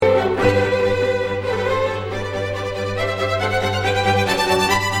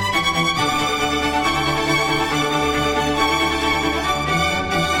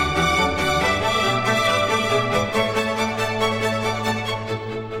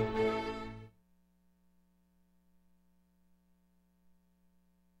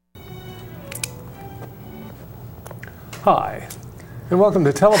Hi, and welcome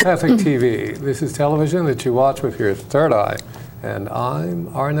to Telepathic TV. This is television that you watch with your third eye, and I'm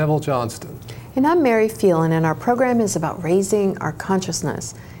R. Neville Johnston. And I'm Mary Phelan, and our program is about raising our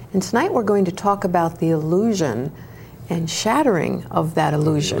consciousness. And tonight we're going to talk about the illusion and shattering of that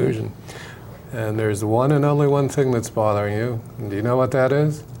illusion. And there's one and only one thing that's bothering you. And do you know what that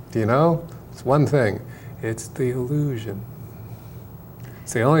is? Do you know? It's one thing. It's the illusion.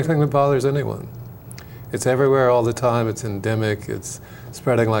 It's the only thing that bothers anyone. It's everywhere all the time. It's endemic. It's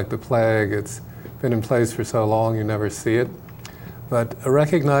spreading like the plague. It's been in place for so long you never see it. But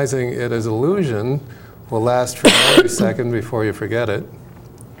recognizing it as illusion will last for every second before you forget it.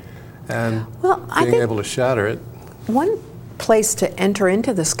 And being able to shatter it. One place to enter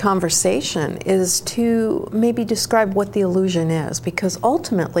into this conversation is to maybe describe what the illusion is, because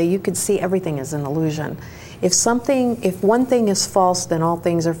ultimately you could see everything as an illusion. If one thing is false, then all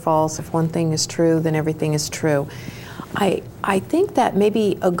things are false. If one thing is true, then everything is true. I think that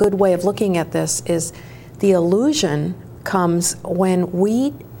maybe a good way of looking at this is the illusion comes when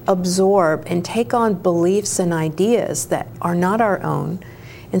we absorb and take on beliefs and ideas that are not our own,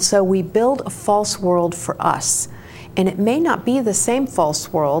 and so we build a false world for us. And it may not be the same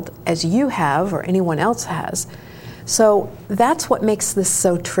false world as you have or anyone else has. So that's what makes this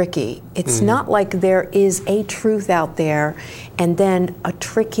so tricky. It's not like there is a truth out there and then a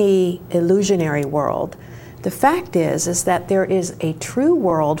tricky illusionary world. The fact is that there is a true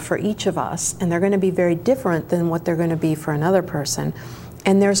world for each of us, and they're going to be very different than what they're going to be for another person.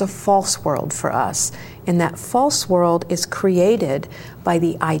 And there's a false world for us. And that false world is created by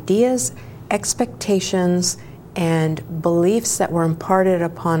the ideas, expectations, and beliefs that were imparted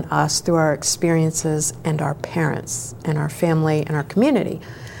upon us through our experiences and our parents and our family and our community.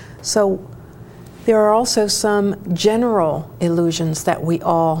 So there are also some general illusions that we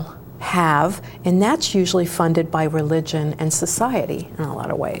all have, and that's usually funded by religion and society in a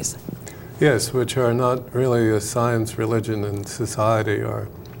lot of ways. Yes, which are not really a science, religion, and society are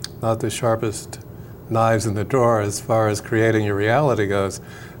not the sharpest knives in the drawer as far as creating your reality goes,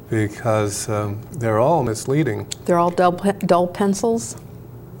 because they're all misleading. They're all dull pencils?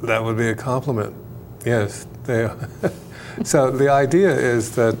 That would be a compliment. Yes, they are. So the idea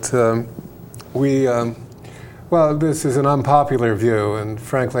is that this is an unpopular view, and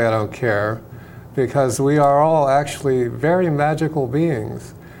frankly I don't care, because we are all actually very magical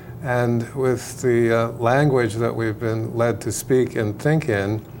beings. And with the language that we've been led to speak and think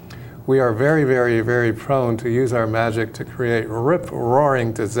in, we are very, very, very prone to use our magic to create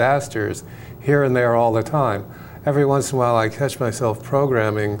rip-roaring disasters here and there all the time. Every once in a while I catch myself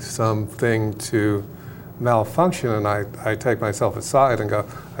programming something to malfunction, and I take myself aside and go,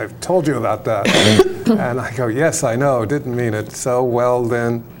 I've told you about that. And I go, yes, I know, didn't mean it. So, well,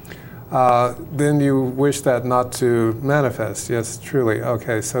 then you wish that not to manifest. Yes, truly.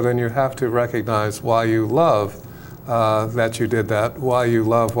 Okay, so then you have to recognize why you love that you did that, why you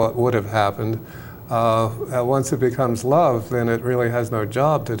love what would have happened. Once it becomes love, then it really has no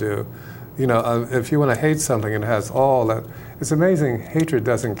job to do. You know, if you want to hate something and it has all that, it's amazing hatred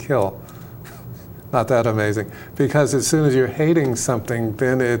doesn't kill. Not that amazing. Because as soon as you're hating something,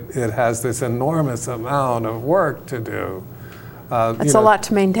 then it has this enormous amount of work to do. That's a lot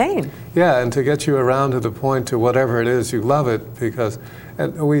to maintain. Yeah, and to get you around to the point to whatever it is, you love it, because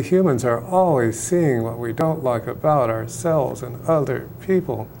we humans are always seeing what we don't like about ourselves and other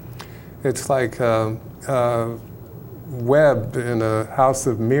people. It's like a web in a house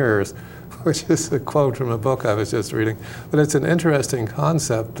of mirrors, which is a quote from a book I was just reading. But it's an interesting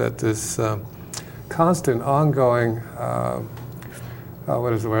concept that this constant, ongoing,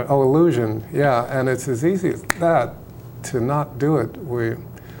 what is the word? Oh, illusion. Yeah, and it's as easy as that to not do it.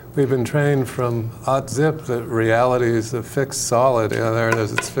 We've been trained from zip that reality is a fixed solid. Yeah, there it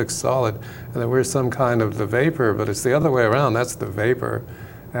is, it's fixed solid. And that we're some kind of the vapor, but it's the other way around. That's the vapor.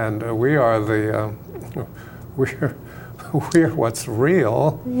 And we are we're what's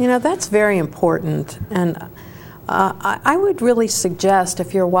real. You know, that's very important. And I would really suggest,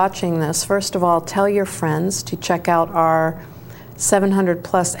 if you're watching this, first of all, tell your friends to check out our 700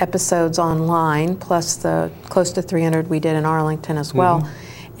 plus episodes online, plus the close to 300 we did in Arlington as well.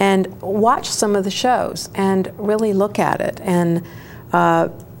 And watch some of the shows and really look at it and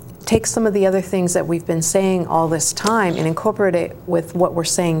take some of the other things that we've been saying all this time and incorporate it with what we're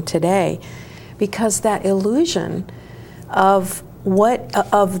saying today, because that illusion of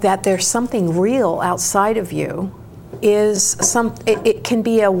that there's something real outside of you it can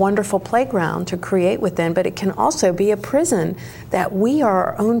be a wonderful playground to create within, but it can also be a prison that we are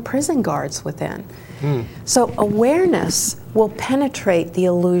our own prison guards within. So awareness will penetrate the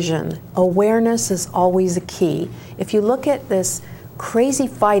illusion. Awareness is always a key. If you look at this crazy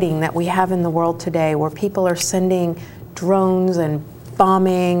fighting that we have in the world today, where people are sending drones and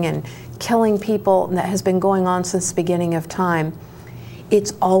bombing and killing people, that has been going on since the beginning of time,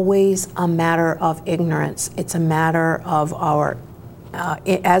 it's always a matter of ignorance. It's a matter of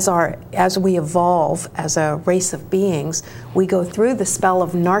as we evolve as a race of beings, we go through the spell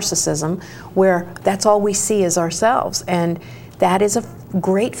of narcissism, where that's all we see is ourselves, and that is a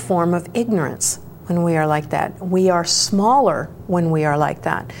great form of ignorance when we are like that. We are smaller when we are like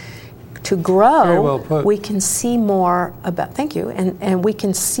that. To grow, we can see more about, thank you, and we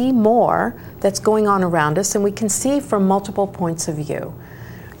can see more that's going on around us, and we can see from multiple points of view.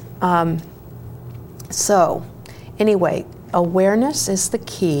 So, anyway, awareness is the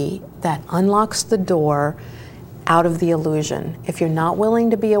key that unlocks the door out of the illusion. If you're not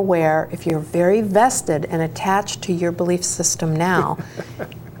willing to be aware, if you're very vested and attached to your belief system now,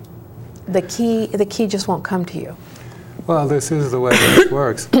 the key just won't come to you. Well, this is the way this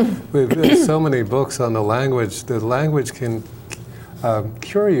works. We've read so many books on the language. The language can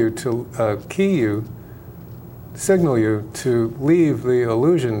cure you, to key you, signal you to leave the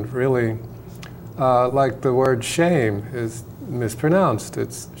illusion, really. Like the word shame is mispronounced.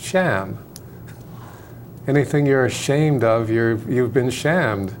 It's sham. Anything you're ashamed of, you've been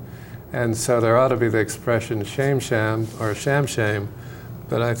shamed. And so there ought to be the expression shame or sham.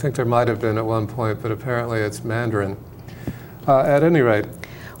 But I think there might have been at one point, but apparently it's Mandarin. At any rate,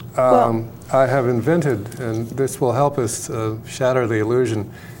 I have invented, and this will help us shatter the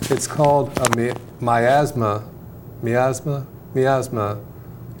illusion. It's called a miasma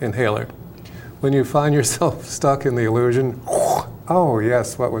inhaler. When you find yourself stuck in the illusion, oh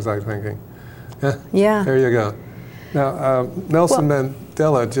yes, what was I thinking? Yeah. There you go. Now, Nelson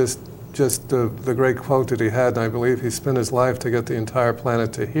Mandela, just the great quote that he had, and I believe he spent his life to get the entire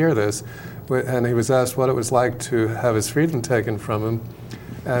planet to hear this, and he was asked what it was like to have his freedom taken from him,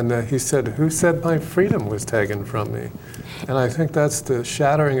 and he said, "Who said my freedom was taken from me?" And I think that's the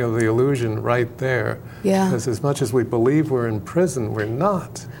shattering of the illusion right there. Yeah. Because as much as we believe we're in prison, we're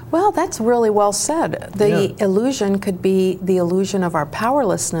not. Well, that's really well said. The illusion could be the illusion of our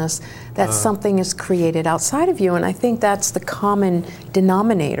powerlessness, that something is created outside of you. And I think that's the common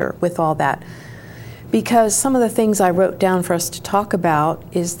denominator with all that. Because some of the things I wrote down for us to talk about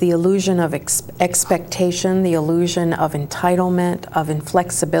is the illusion of expectation, the illusion of entitlement, of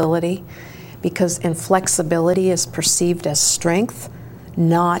inflexibility. Because inflexibility is perceived as strength,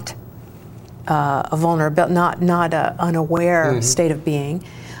 not a vulnerability, not an unaware state of being.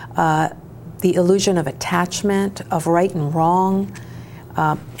 The illusion of attachment, of right and wrong,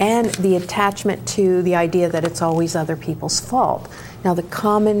 and the attachment to the idea that it's always other people's fault. Now, the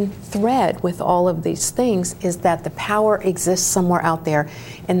common thread with all of these things is that the power exists somewhere out there,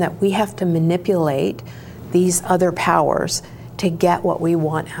 and that we have to manipulate these other powers to get what we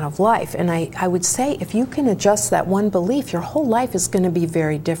want out of life. And I would say if you can adjust that one belief, your whole life is going to be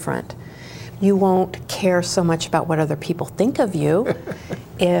very different. You won't care so much about what other people think of you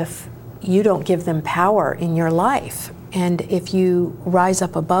if you don't give them power in your life. And if you rise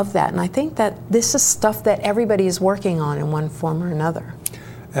up above that, and I think that this is stuff that everybody is working on in one form or another.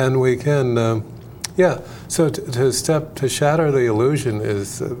 And we can, so to shatter the illusion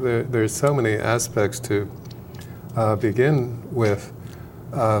is, there's so many aspects to begin with,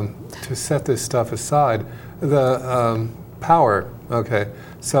 to set this stuff aside. The power, okay.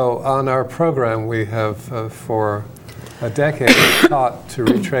 So on our program we have for a decade taught to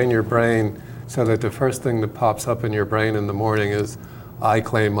retrain your brain so that the first thing that pops up in your brain in the morning is, I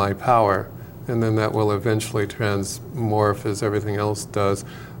claim my power. And then that will eventually transmorph as everything else does.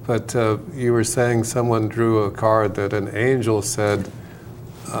 But you were saying someone drew a card that an angel said,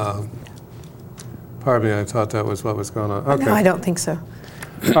 pardon me, I thought that was what was going on. Okay. No, I don't think so.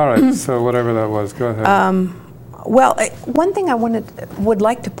 All right, so whatever that was, go ahead. Well, one thing I would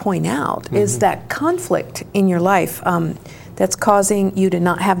like to point out is that conflict in your life that's causing you to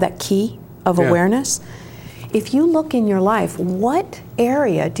not have that key of awareness. If you look in your life, what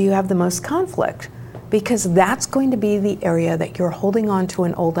area do you have the most conflict? Because that's going to be the area that you're holding on to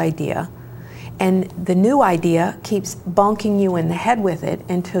an old idea, and the new idea keeps bonking you in the head with it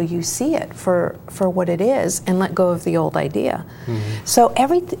until you see it for what it is and let go of the old idea. So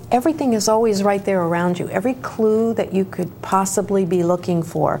everything is always right there around you. Every clue that you could possibly be looking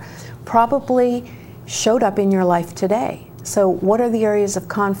for probably showed up in your life today. So what are the areas of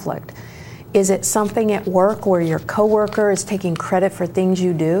conflict? Is it something at work where your coworker is taking credit for things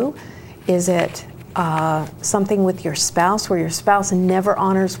you do? Is it something with your spouse where your spouse never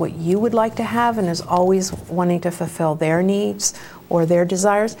honors what you would like to have and is always wanting to fulfill their needs or their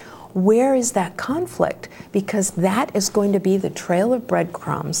desires? Where is that conflict? Because that is going to be the trail of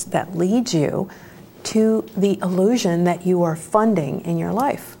breadcrumbs that leads you to the illusion that you are funding in your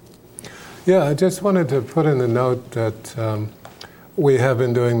life. Yeah, I just wanted to put in the note that we have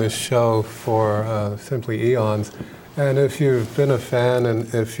been doing this show for simply eons. And if you've been a fan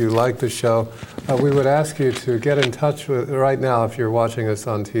and if you like the show, we would ask you to get in touch with, right now, if you're watching us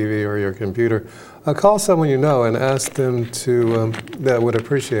on TV or your computer, call someone you know and ask them to, that would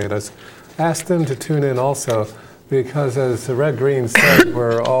appreciate us, ask them to tune in also, because as the Red Green said,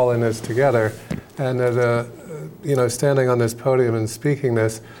 we're all in this together. And standing on this podium and speaking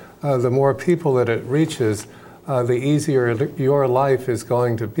this, the more people that it reaches, the easier your life is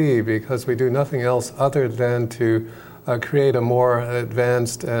going to be, because we do nothing else other than to create a more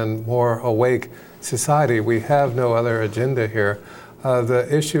advanced and more awake society. We have no other agenda here. The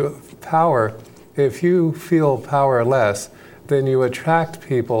issue of power, if you feel powerless, then you attract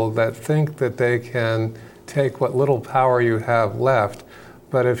people that think that they can take what little power you have left.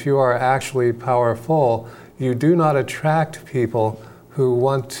 But if you are actually powerful, you do not attract people who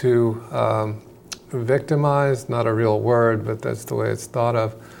want to victimize, not a real word, but that's the way it's thought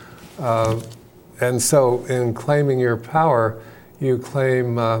of. And so in claiming your power, you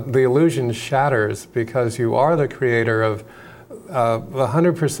claim the illusion shatters, because you are the creator of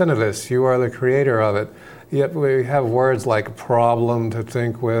 100% of this. You are the creator of it. Yet we have words like problem to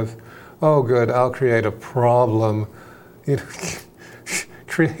think with. Oh, good, I'll create a problem.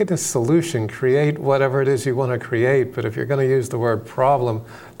 Create a solution, create whatever it is you want to create, but if you're going to use the word problem,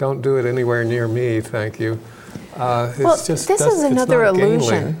 don't do it anywhere near me, thank you. This is another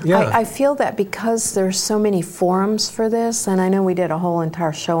illusion. Yeah. I feel that because there's so many forums for this, and I know we did a whole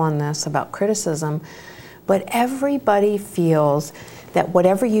entire show on this about criticism, but everybody feels that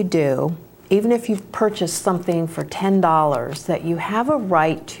whatever you do, even if you've purchased something for $10, that you have a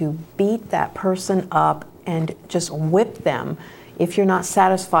right to beat that person up and just whip them if you're not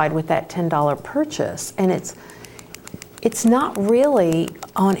satisfied with that $10 purchase. And it's not really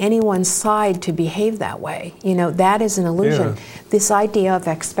on anyone's side to behave that way. That is an illusion. Yeah. This idea of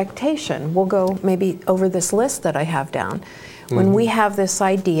expectation, we'll go maybe over this list that I have down. When we have this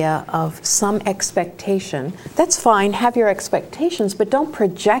idea of some expectation, that's fine, have your expectations, but don't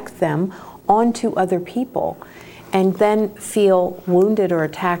project them onto other people and then feel wounded or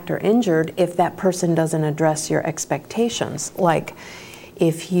attacked or injured if that person doesn't address your expectations. Like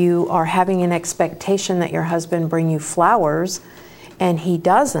if you are having an expectation that your husband bring you flowers and he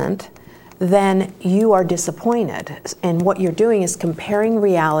doesn't, then you are disappointed. And what you're doing is comparing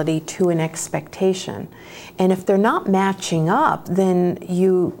reality to an expectation. And if they're not matching up, then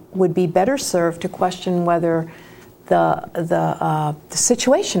you would be better served to question whether the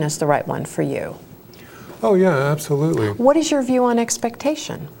situation is the right one for you. Oh yeah, absolutely. What is your view on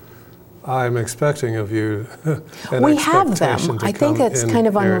expectation? I'm expecting of you an we have them. I think it's kind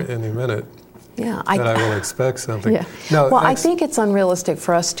of any minute. Yeah, I will expect something. Yeah. No, I think it's unrealistic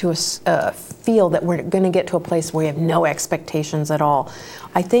for us to feel that we're going to get to a place where we have no expectations at all.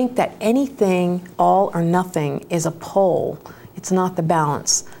 I think that anything, all or nothing, is a pole. It's not the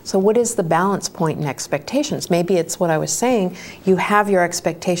balance. So what is the balance point in expectations? Maybe it's what I was saying, you have your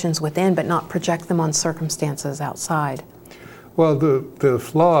expectations within, but not project them on circumstances outside. Well, the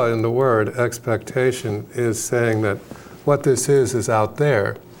flaw in the word expectation is saying that what this is out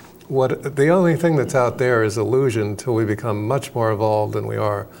there. The only thing that's out there is illusion till we become much more evolved than we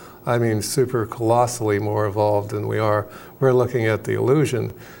are. I mean, super colossally more evolved than we are. We're looking at the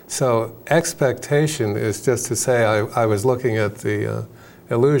illusion. So expectation is just to say I was looking at the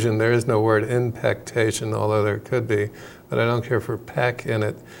illusion. There is no word impectation, although there could be, but I don't care for peck in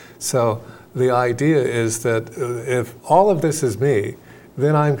it. So the idea is that if all of this is me,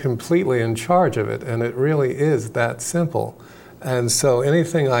 then I'm completely in charge of it, and it really is that simple. And so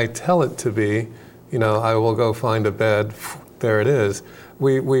anything I tell it to be, I will go find a bed, there it is.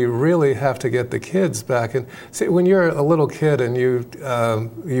 We really have to get the kids back. And see, when you're a little kid and you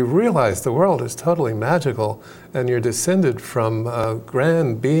realize the world is totally magical and you're descended from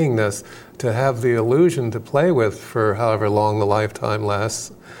grand beingness to have the illusion to play with for however long the lifetime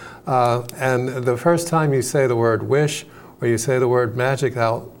lasts. And the first time you say the word wish or you say the word magic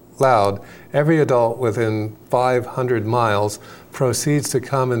out loud, every adult within 500 miles proceeds to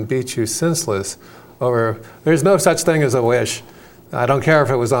come and beat you senseless over, there's no such thing as a wish. I don't care if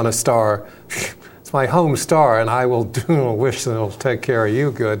it was on a star. It's my home star, and I will do a wish that will take care of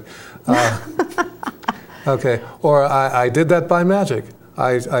you good. Okay, or I did that by magic.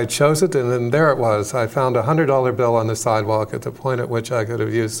 I chose it, and then there it was. I found a $100 bill on the sidewalk at the point at which I could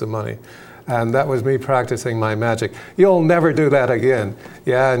have used the money. And that was me practicing my magic. You'll never do that again.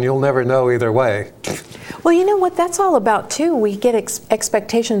 Yeah, and you'll never know either way. Well, you know what that's all about, too. We get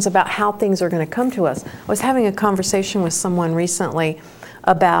expectations about how things are going to come to us. I was having a conversation with someone recently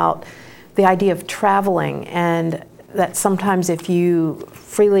about the idea of traveling, and that sometimes if you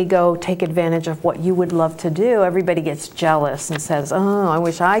freely go take advantage of what you would love to do, everybody gets jealous and says, oh, I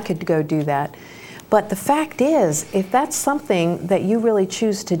wish I could go do that. But the fact is, if that's something that you really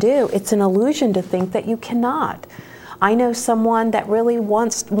choose to do, it's an illusion to think that you cannot. I know someone that really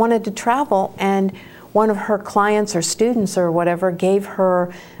wanted to travel, and one of her clients or students or whatever gave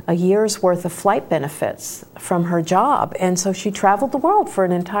her a year's worth of flight benefits from her job. And so she traveled the world for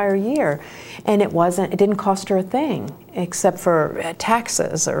an entire year. And it didn't cost her a thing except for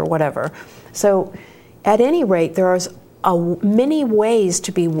taxes or whatever. So at any rate, there are many ways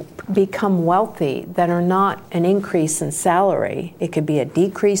to become wealthy that are not an increase in salary. It could be a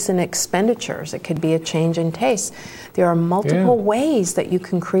decrease in expenditures. It could be a change in taste. There are multiple ways that you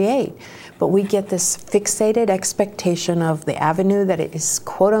can create. But we get this fixated expectation of the avenue that it is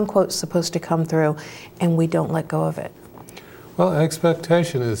quote unquote supposed to come through, and we don't let go of it. Well,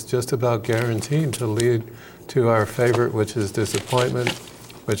 expectation is just about guaranteed to lead to our favorite, which is disappointment,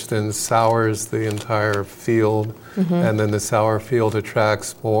 which then sours the entire field, and then the sour field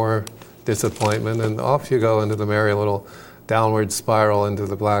attracts more disappointment, and off you go into the merry little downward spiral into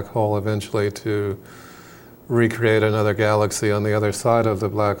the black hole eventually to recreate another galaxy on the other side of the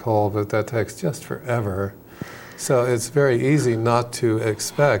black hole, but that takes just forever. So it's very easy not to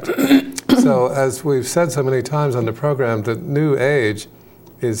expect. So as we've said so many times on the program, the New Age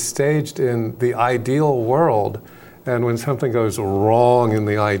is staged in the ideal world, and when something goes wrong in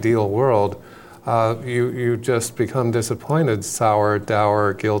the ideal world, you just become disappointed, sour,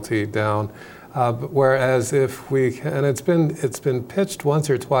 dour, guilty, down. Whereas if we can, and it's been pitched once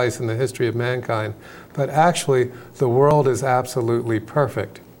or twice in the history of mankind, but actually the world is absolutely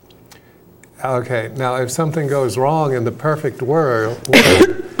perfect. Okay, now if something goes wrong in the perfect world,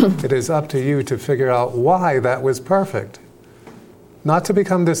 it is up to you to figure out why that was perfect. Not to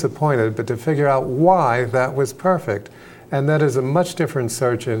become disappointed, but to figure out why that was perfect. And that is a much different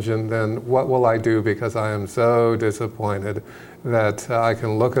search engine than what will I do because I am so disappointed that I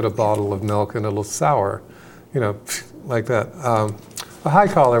can look at a bottle of milk and it'll sour, like that. Hi,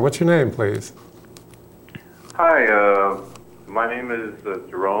 caller. What's your name, please? Hi, my name is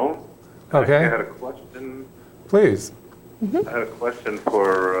Jerome. Okay. I had a question. Please. I had a question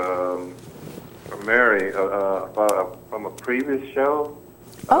for Mary from a previous show.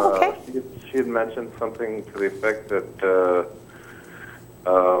 Oh, okay. She had mentioned something to the effect that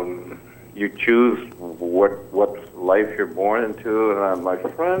you choose what life you're born into. And my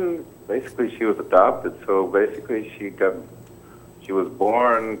friend, basically, she was adopted. So basically, she was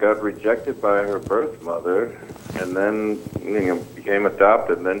born, got rejected by her birth mother, and then became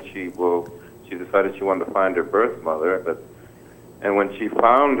adopted. And then she decided she wanted to find her birth mother, and when she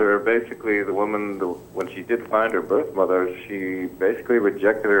found her, basically the woman, when she did find her birth mother, she basically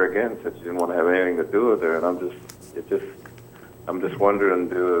rejected her again, said she didn't want to have anything to do with her. And I'm just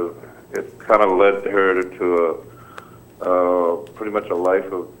wondering, it kind of led her to pretty much a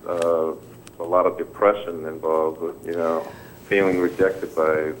life of a lot of depression involved with, feeling rejected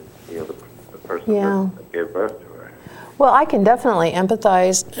by the person that gave birth to her. Well, I can definitely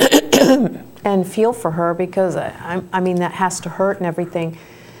empathize and feel for her because, I mean, that has to hurt and everything.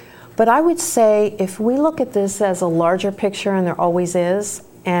 But I would say if we look at this as a larger picture, and there always is,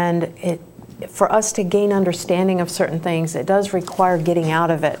 and for us to gain understanding of certain things, it does require getting out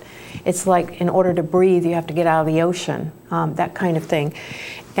of it. It's like in order to breathe, you have to get out of the ocean, that kind of thing.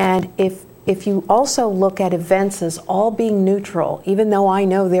 And if you also look at events as all being neutral, even though I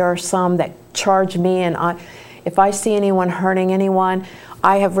know there are some that charge me, and if I see anyone hurting anyone,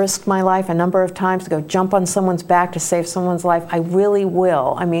 I have risked my life a number of times to go jump on someone's back to save someone's life. I really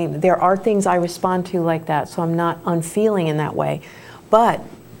will. I mean, there are things I respond to like that, so I'm not unfeeling in that way. But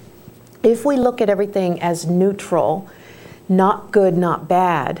if we look at everything as neutral, not good, not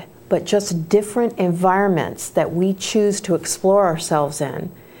bad, but just different environments that we choose to explore ourselves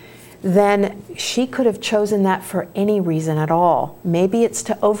in, then she could have chosen that for any reason at all. Maybe it's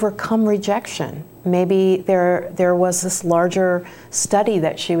to overcome rejection. Maybe there was this larger study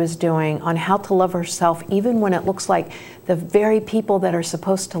that she was doing on how to love herself, even when it looks like the very people that are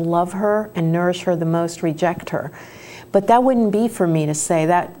supposed to love her and nourish her the most reject her. But that wouldn't be for me to say.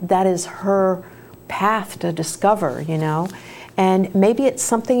 That is her path to discover, And maybe it's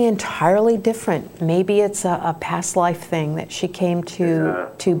something entirely different. Maybe it's a past life thing that she came to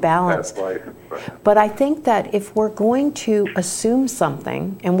balance. Past life. Right. But I think that if we're going to assume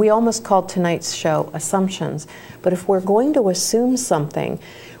something, and we almost called tonight's show Assumptions, but if we're going to assume something,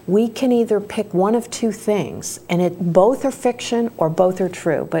 we can either pick one of two things, and both are fiction or both are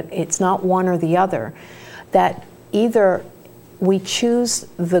true, but it's not one or the other. That either we choose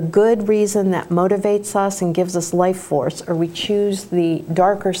the good reason that motivates us and gives us life force, or we choose the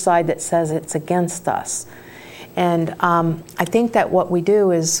darker side that says it's against us. And I think that what we do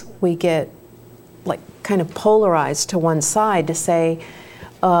is we get like kind of polarized to one side to say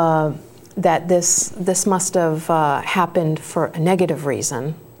that this must have happened for a negative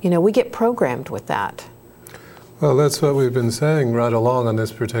reason. You know, we get programmed with that. Well, that's what we've been saying right along on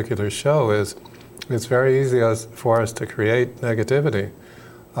this particular show is it's very easy for us to create negativity,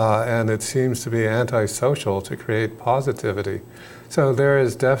 and it seems to be antisocial to create positivity. So there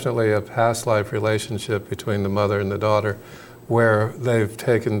is definitely a past life relationship between the mother and the daughter where they've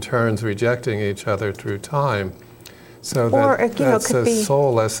taken turns rejecting each other through time. So that's a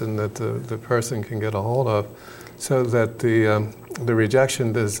soul lesson that the person can get a hold of, so that the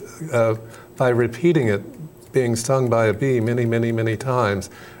rejection is, by repeating it, being stung by a bee many, many, many times,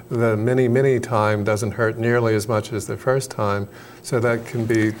 the many, many time doesn't hurt nearly as much as the first time, so that can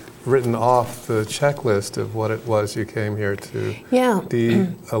be written off the checklist of what it was you came here to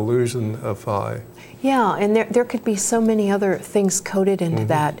de-illusionify. Yeah, and there could be so many other things coded into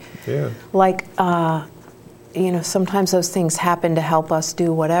that. Yeah. Like, sometimes those things happen to help us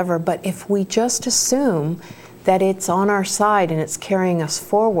do whatever, but if we just assume that it's on our side and it's carrying us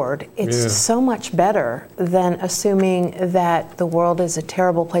forward, it's so much better than assuming that the world is a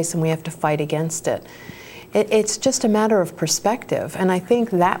terrible place and we have to fight against it. It's just a matter of perspective, and I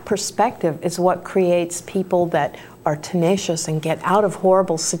think that perspective is what creates people that are tenacious and get out of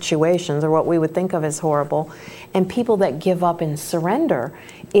horrible situations, or what we would think of as horrible, and people that give up and surrender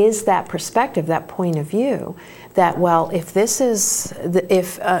is that perspective, that point of view. That, well, if this is,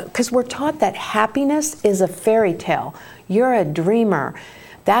 because we're taught that happiness is a fairy tale. You're a dreamer.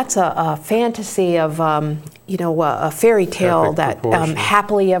 That's a fantasy of, a fairy tale that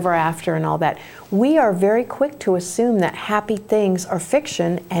happily ever after and all that. We are very quick to assume that happy things are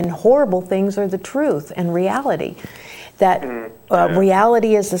fiction and horrible things are the truth and reality. That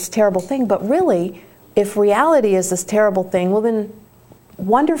reality is this terrible thing. But really, if reality is this terrible thing, well then,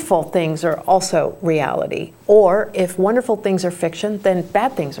 wonderful things are also reality. Or if wonderful things are fiction, then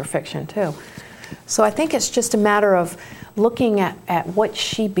bad things are fiction too. So I think it's just a matter of looking at what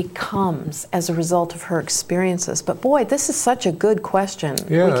she becomes as a result of her experiences. But boy, this is such a good question.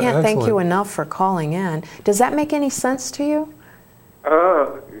 Yeah, we can't thank you excellent. enough for calling in. Does that make any sense to you?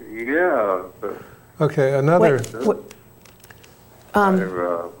 Yeah. Okay, another... It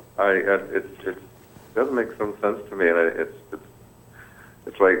doesn't make some sense to me, and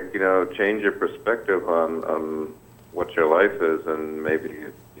it's like, change your perspective on what your life is, and maybe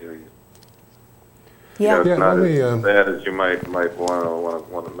it's not as bad as you might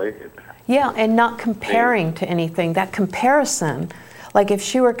want to make it. Yeah, and not comparing to anything. That comparison, like if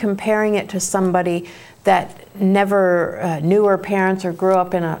she were comparing it to somebody that never knew her parents or grew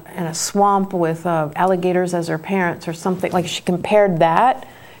up in a swamp with alligators as her parents or something, like she compared that,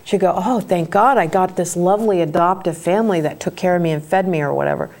 she'd go, oh, thank God I got this lovely adoptive family that took care of me and fed me or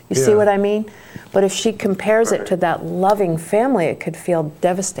whatever. You see what I mean? But if she compares it to that loving family, it could feel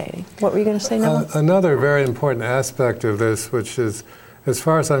devastating. What were you going to say, Noah? Another very important aspect of this, which is, as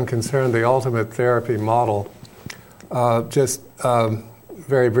far as I'm concerned, the ultimate therapy model.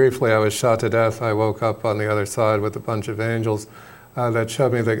 Very briefly, I was shot to death. I woke up on the other side with a bunch of angels that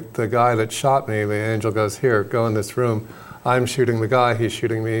showed me the guy that shot me. The angel goes, here, go in this room. I'm shooting the guy, he's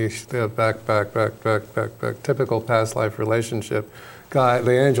shooting me, back. Typical past life relationship.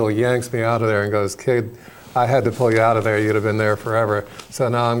 The angel yanks me out of there and goes, kid, I had to pull you out of there, you'd have been there forever. So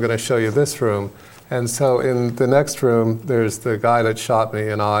now I'm going to show you this room. And so in the next room, there's the guy that shot me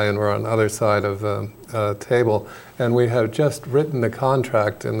and we're on the other side of the table. And we have just written the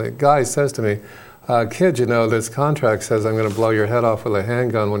contract, and the guy says to me, kid, this contract says I'm going to blow your head off with a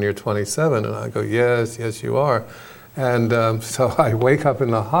handgun when you're 27. And I go, yes, you are. And so I wake up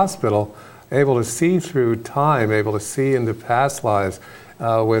in the hospital, able to see through time, able to see into past lives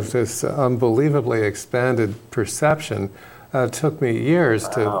with this unbelievably expanded perception. It took me years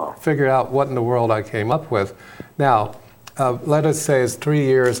to figure out what in the world I came up with. Now, let us say it's 3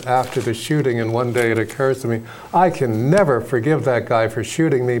 years after the shooting, and one day it occurs to me, I can never forgive that guy for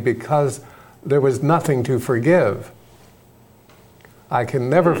shooting me because there was nothing to forgive. I can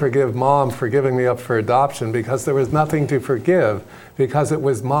never forgive Mom for giving me up for adoption because there was nothing to forgive, because it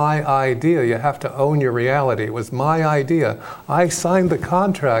was my idea. You have to own your reality. It was my idea. I signed the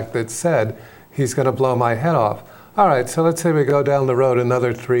contract that said he's going to blow my head off. All right, so let's say we go down the road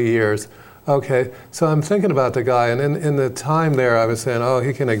another 3 years. Okay, so I'm thinking about the guy, and in the time there I was saying, oh,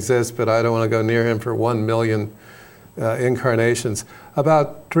 he can exist, but I don't want to go near him for 1 million incarnations.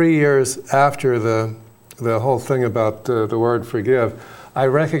 About 3 years after the whole thing about the word forgive, I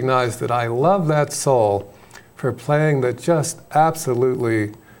recognized that I love that soul for playing the just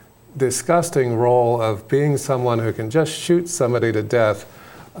absolutely disgusting role of being someone who can just shoot somebody to death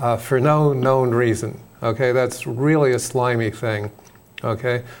for no known reason. Okay, that's really a slimy thing.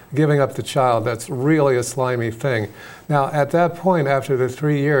 Okay, giving up the child, that's really a slimy thing. Now, at that point, after the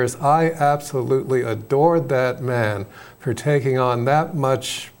 3 years, I absolutely adored that man for taking on that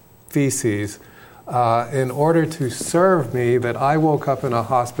much feces in order to serve me, that I woke up in a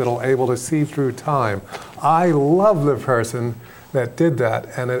hospital able to see through time. I love the person that did that,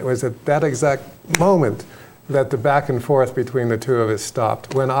 and it was at that exact moment that the back and forth between the two of us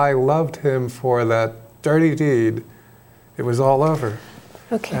stopped. When I loved him for that dirty deed, it was all over.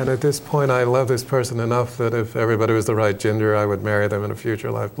 Okay. And at this point, I love this person enough that if everybody was the right gender, I would marry them in a future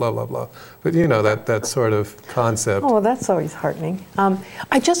life, blah, blah, blah. But you know, that sort of concept. Oh, well, that's always heartening.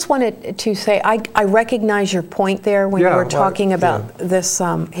 I just wanted to say, I recognize your point there when you were talking about this,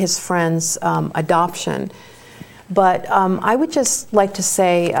 his friend's adoption. But I would just like to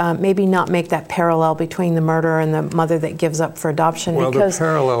say, maybe not make that parallel between the murderer and the mother that gives up for adoption, well, because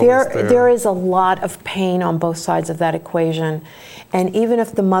there is a lot of pain on both sides of that equation. And even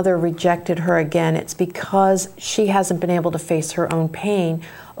if the mother rejected her again, it's because she hasn't been able to face her own pain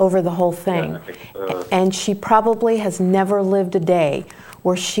over the whole thing. And she probably has never lived a day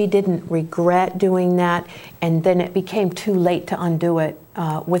where she didn't regret doing that, and then it became too late to undo it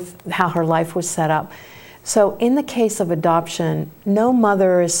with how her life was set up. So in the case of adoption, no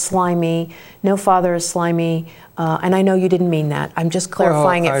mother is slimy, no father is slimy, and I know you didn't mean that. I'm just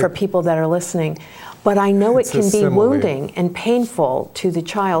clarifying it for people that are listening. But I know it can be wounding and painful to the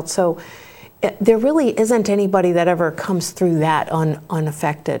child. So there really isn't anybody that ever comes through that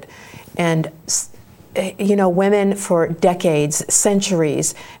unaffected. And you know, women for decades,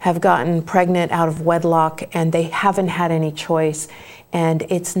 centuries, have gotten pregnant out of wedlock, and they haven't had any choice, and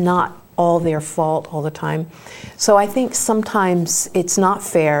it's not all their fault all the time. So I think sometimes it's not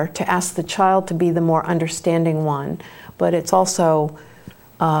fair to ask the child to be the more understanding one, but it's also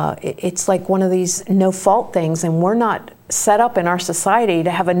it's like one of these no-fault things, and we're not set up in our society to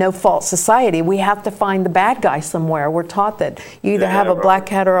have a no-fault society. We have to find the bad guy somewhere. We're taught that you either have a black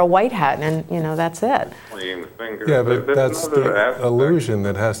hat or a white hat, and you know, that's it. Yeah, but that's the illusion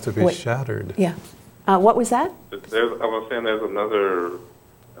that has to be shattered. Yeah. What was that? I was saying there's another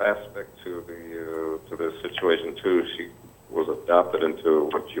aspect to the situation too. She was adopted into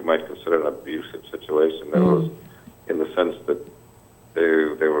what you might consider an abusive situation. That was in the sense that they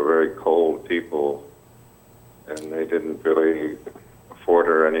were very cold people, and they didn't really afford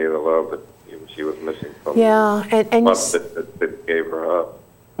her any of the love that she was missing from and love that gave her up.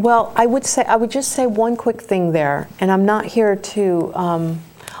 Well, I would just say one quick thing there, and I'm not here to.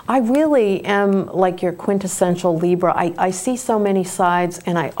 I really am like your quintessential Libra. I see so many sides,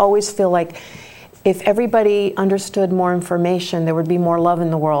 and I always feel like if everybody understood more information, there would be more love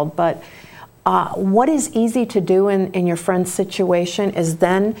in the world. But what is easy to do in your friend's situation is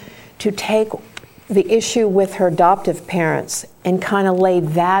then to take the issue with her adoptive parents and kind of lay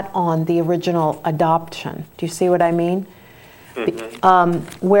that on the original adoption. Do you see what I mean?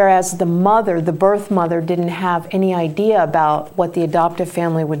 Whereas the mother, the birth mother, didn't have any idea about what the adoptive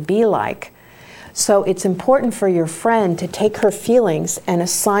family would be like. So it's important for your friend to take her feelings and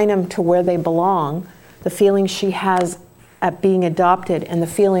assign them to where they belong, the feelings she has at being adopted and the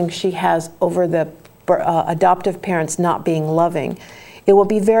feelings she has over the adoptive parents not being loving. It will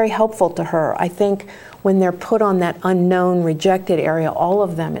be very helpful to her. I think when they're put on that unknown, rejected area, all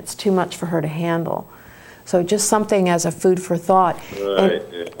of them, it's too much for her to handle. So just something as a food for thought. Right,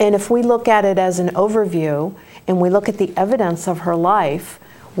 and if we look at it as an overview and we look at the evidence of her life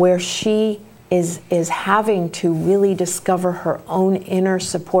where she is having to really discover her own inner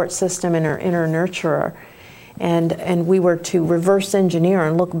support system and her inner nurturer, and we were to reverse engineer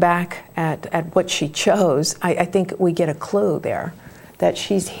and look back at what she chose, I think we get a clue there that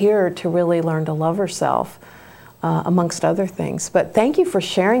she's here to really learn to love herself. Amongst other things. But thank you for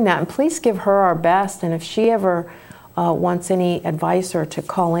sharing that, and please give her our best, and if she ever wants any advice or to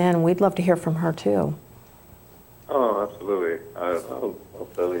call in, we'd love to hear from her too. Oh, absolutely. I'll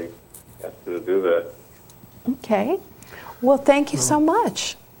totally have to do that. Okay. Well, thank you so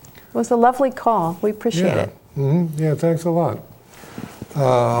much. It was a lovely call. We appreciate it. Yeah, thanks a lot.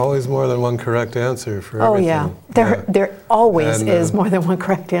 Always more than one correct answer for everything. Oh, yeah. There always is more than one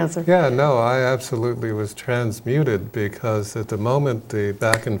correct answer. Yeah, no, I absolutely was transmuted because at the moment the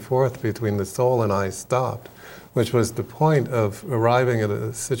back and forth between the soul and I stopped, which was the point of arriving at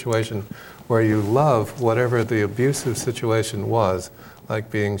a situation where you love whatever the abusive situation was, like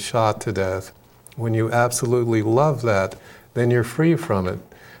being shot to death. When you absolutely love that, then you're free from it.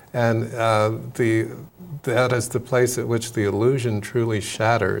 And that is the place at which the illusion truly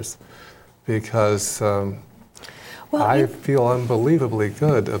shatters, because I feel unbelievably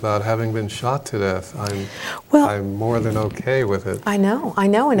good about having been shot to death. I'm more than okay with it. I know,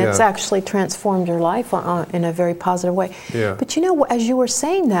 and it's actually transformed your life in a very positive way. Yeah. But you know, as you were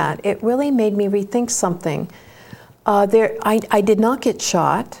saying that, it really made me rethink something. I did not get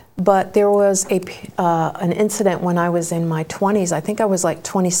shot, but there was an incident when I was in my 20s. I think I was like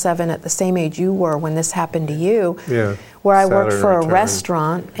 27 at the same age you were when this happened to you, where I worked for a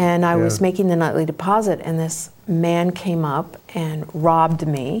restaurant and I was making the nightly deposit, and this man came up and robbed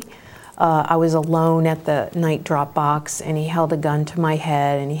me. I was alone at the night drop box, and he held a gun to my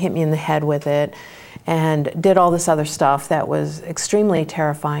head and he hit me in the head with it and did all this other stuff that was extremely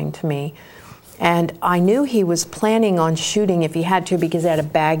terrifying to me. And I knew he was planning on shooting if he had to, because he had a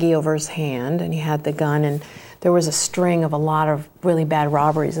baggie over his hand and he had the gun, and there was a string of a lot of really bad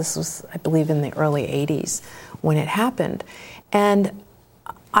robberies. This was, I believe, in the early 80s when it happened. And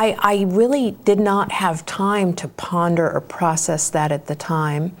I really did not have time to ponder or process that at the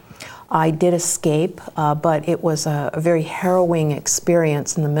time. I did escape, but it was a very harrowing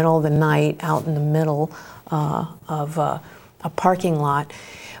experience in the middle of the night, out in the middle of a parking lot.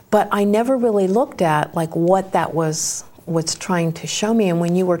 But I never really looked at like what that was trying to show me. And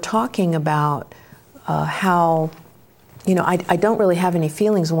when you were talking about how, you know, I don't really have any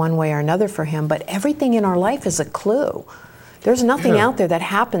feelings one way or another for him, but everything in our life is a clue. There's nothing out there that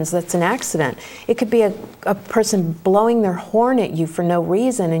happens that's an accident. It could be a person blowing their horn at you for no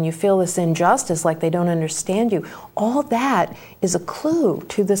reason and you feel this injustice, like they don't understand you. All that is a clue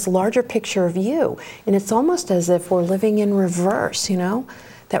to this larger picture of you. And it's almost as if we're living in reverse, you know?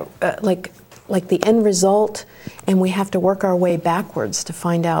 That like the end result, and we have to work our way backwards to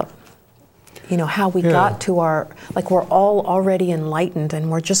find out, you know, how we got to our, like we're all already enlightened and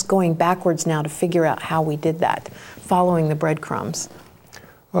we're just going backwards now to figure out how we did that, following the breadcrumbs.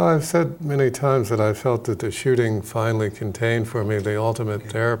 Well, I've said many times that I felt that the shooting finally contained for me the ultimate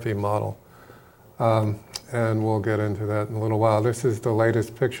therapy model. And we'll get into that in a little while. This is the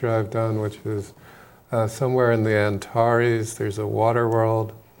latest picture I've done, which is somewhere in the Antares. There's a water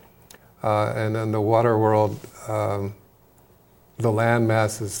world. And in the water world, the land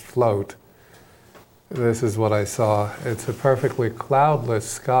masses float. This is what I saw. It's a perfectly cloudless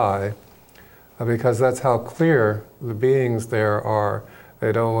sky, because that's how clear the beings there are.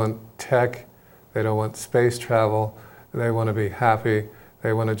 They don't want tech, they don't want space travel, they want to be happy,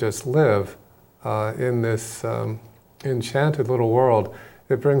 they want to just live in this enchanted little world.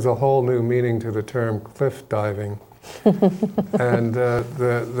 It brings a whole new meaning to the term cliff diving. And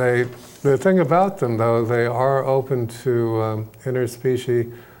the thing about them, though, they are open to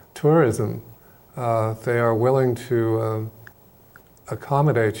interspecies tourism. They are willing to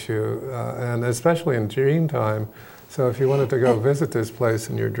accommodate you, and especially in dream time. So if you wanted to go visit this place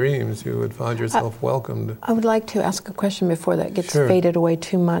in your dreams, you would find yourself welcomed. I would like to ask a question before that gets faded away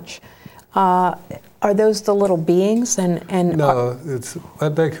too much. Are those the little beings? And no,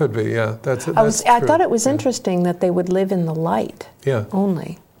 they could be. Yeah, that's I thought it was interesting that they would live in the light.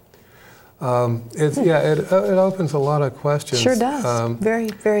 Only. It opens a lot of questions. Sure does. Very,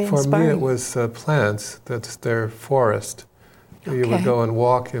 very inspiring. For me, it was plants. That's their forest. You would go and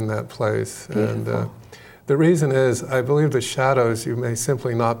walk in that place. Beautiful. And the reason is, I believe the shadows, you may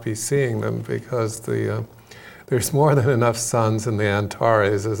simply not be seeing them because there's more than enough suns in the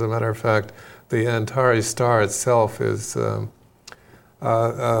Antares. As a matter of fact, the Antares star itself is a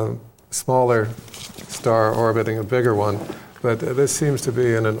smaller star orbiting a bigger one. But this seems to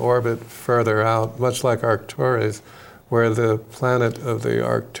be in an orbit further out, much like Arcturus, where the planet of the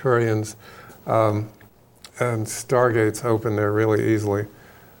Arcturians and stargates open there really easily.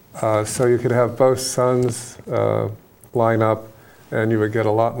 So you could have both suns line up, and you would get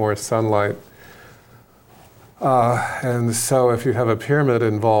a lot more sunlight. And so if you have a pyramid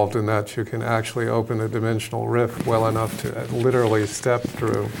involved in that, you can actually open a dimensional rift well enough to literally step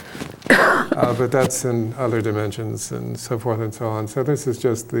through. But that's in other dimensions and so forth and so on. So this is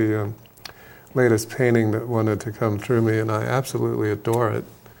just the latest painting that wanted to come through me, and I absolutely adore it.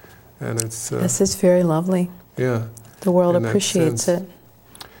 And it's this is very lovely. Yeah. The world in that appreciates sense. it.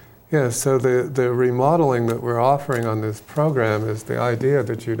 Yeah, so the remodeling that we're offering on this program is the idea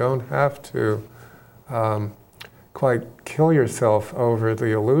that you don't have to quite kill yourself over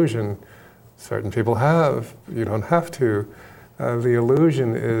the illusion. Certain people have. You don't have to. The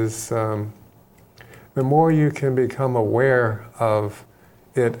illusion is the more you can become aware of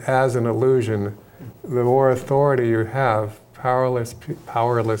it as an illusion, the more authority you have. Powerless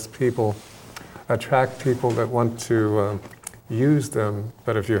people attract people that want to use them.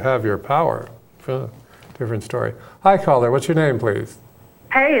 But if you have your power, different story. Hi, caller. What's your name, please?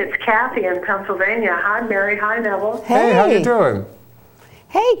 Hey, it's Kathy in Pennsylvania. Hi, Mary. Hi, Neville. Hey, how you doing?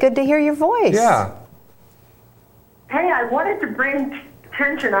 Hey, good to hear your voice. Yeah. Hey, I wanted to bring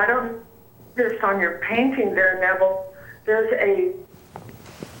attention. I don't know this on your painting there, Neville. There's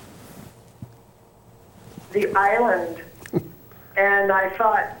the island, and I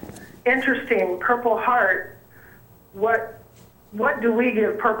thought, interesting, Purple Heart. What do we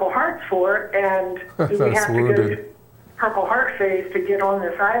give Purple Hearts for, and do we have to go to Purple Heart phase to get on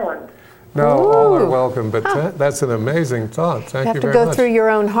this island? No, all are welcome, but that's an amazing thought. Thank you very much. You have to go through your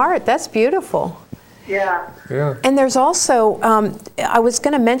own heart. That's beautiful. Yeah. Yeah. And there's also, I was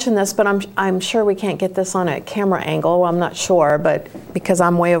going to mention this, but I'm sure we can't get this on a camera angle. Well, I'm not sure, but because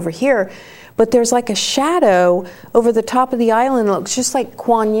I'm way over here. But there's like a shadow over the top of the island. It looks just like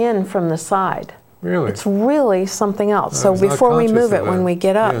Kuan Yin from the side. Really? It's really something else. So was not before we conscious move of it, when that. we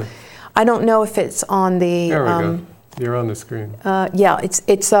get up, Yeah. I don't know if it's on the. There we go. You're on the screen. Yeah, it's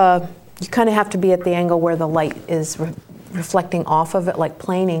you kind of have to be at the angle where the light is reflecting off of it, like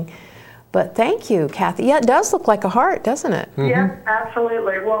planing. But thank you, Kathy. Yeah, it does look like a heart, doesn't it? Mm-hmm. Yeah,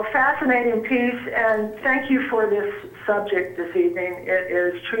 absolutely. Well, fascinating piece, and thank you for this subject this evening. It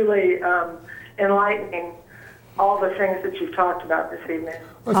is truly enlightening, all the things that you've talked about this evening.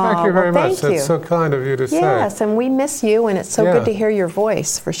 Well, thank you very much. thank you. That's so kind of you to say. Yes, and we miss you, and it's so Yeah. good to hear your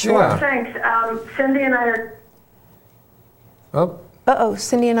voice, for sure. Yeah. Thanks. Cindy and I are... Oh, Uh-oh,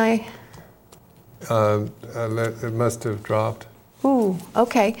 Cindy and I... it must have dropped. Ooh,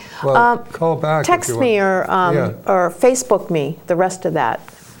 okay. Well, call back. Text if you me want. or Facebook me the rest of that.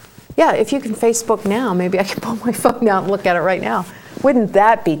 Yeah, if you can Facebook now, maybe I can pull my phone out and look at it right now. Wouldn't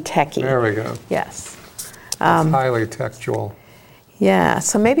that be techie? There we go. Yes. It's highly textual. Yeah,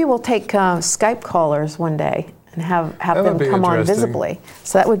 so maybe we'll take Skype callers one day and have That them would be come on interesting. visibly.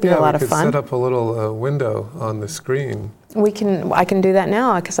 So that would be a lot of we could fun. set up a little window on the screen. I can do that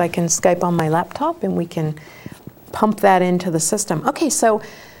now because I can Skype on my laptop and we can pump that into the system. Okay, so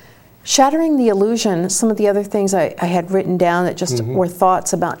shattering the illusion, some of the other things I had written down that just were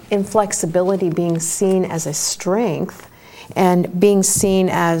thoughts about inflexibility being seen as a strength and being seen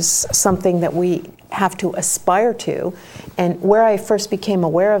as something that we have to aspire to. And where I first became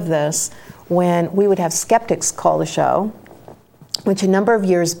aware of this, when we would have skeptics call the show, which a number of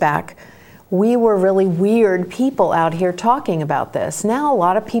years back, we were really weird people out here talking about this. Now a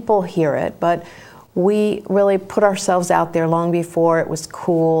lot of people hear it, but we really put ourselves out there long before it was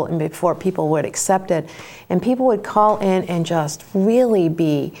cool and before people would accept it. And people would call in and just really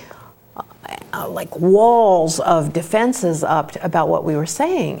be like walls of defenses up about what we were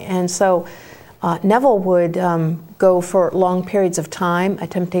saying. And so Neville would go for long periods of time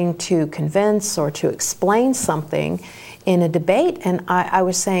attempting to convince or to explain something in a debate. And I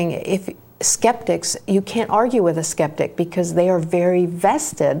was saying, if skeptics, you can't argue with a skeptic because they are very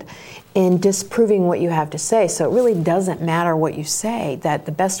vested in disproving what you have to say. So it really doesn't matter what you say, that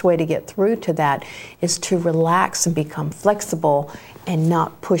the best way to get through to that is to relax and become flexible and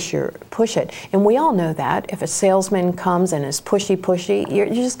not push it. And we all know that. If a salesman comes and is pushy, you're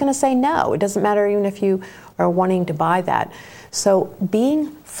just going to say no. It doesn't matter even if you are wanting to buy that. So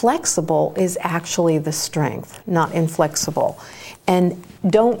being flexible is actually the strength, not inflexible. And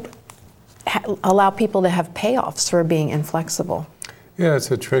don't allow people to have payoffs for being inflexible. Yeah,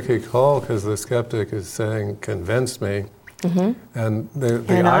 it's a tricky call because the skeptic is saying, convince me. And the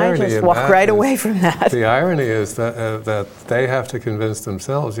And irony I just in walk that right is- away from that. The irony is that they have to convince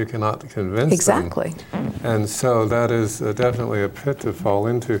themselves. You cannot convince Exactly. them. And so that is definitely a pit to fall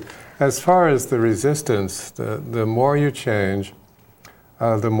into. As far as the resistance, the more you change,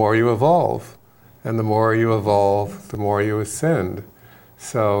 the more you evolve. And the more you evolve, the more you ascend.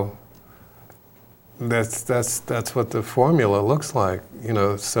 So that's what the formula looks like,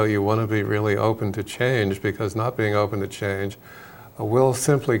 so you want to be really open to change, because not being open to change will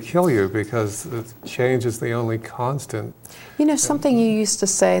simply kill you, because change is the only constant. Something you used to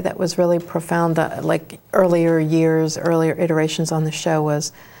say that was really profound, like earlier iterations on the show,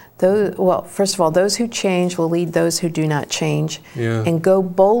 was Well, first of all, those who change will lead those who do not change. Yeah. And go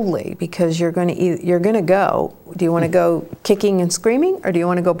boldly, because you're going to go. Do you want to go kicking and screaming, or do you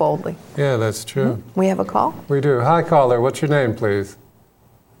want to go boldly? Yeah, that's true. Mm-hmm. We have a call? We do. Hi, caller. What's your name, please?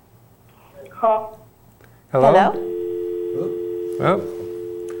 Call. Hello? Oh,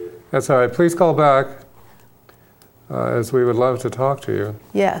 that's all right. Please call back, as we would love to talk to you.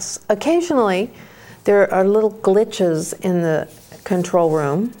 Yes. Occasionally, there are little glitches in the control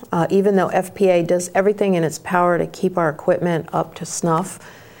room, even though FPA does everything in its power to keep our equipment up to snuff.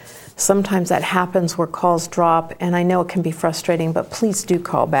 Sometimes that happens where calls drop, and I know it can be frustrating, but please do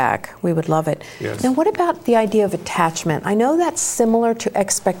call back. We would love it. Yes. Now, what about the idea of attachment? I know that's similar to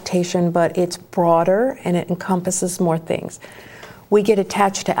expectation, but it's broader and it encompasses more things. We get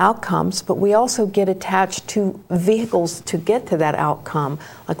attached to outcomes, but we also get attached to vehicles to get to that outcome.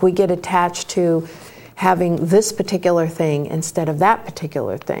 Like we get attached to having this particular thing instead of that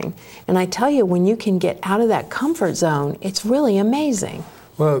particular thing. And I tell you, when you can get out of that comfort zone, it's really amazing.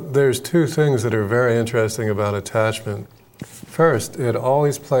 Well, there's two things that are very interesting about attachment. First, it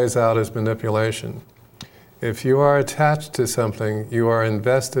always plays out as manipulation. If you are attached to something, you are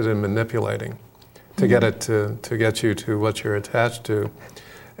invested in manipulating to get it to get you to what you're attached to.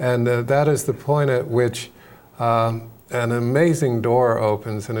 And that is the point at which an amazing door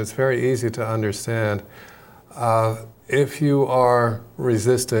opens, and it's very easy to understand. If you are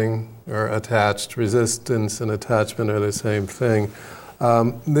resisting or attached, resistance and attachment are the same thing.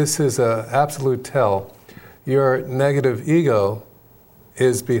 This is an absolute tell. Your negative ego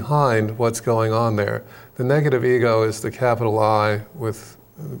is behind what's going on there. The negative ego is the capital I with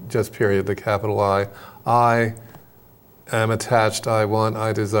just period, the capital I. I am attached, I want,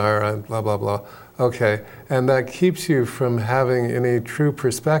 I desire, I blah, blah, blah. Okay, and that keeps you from having any true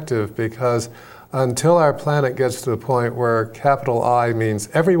perspective, because until our planet gets to the point where capital I means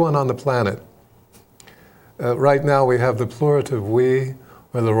everyone on the planet. Right now we have the plurative we,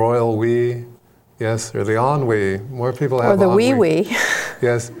 or the royal we, yes, or the ennui. More people have or the ennui. wee-wee.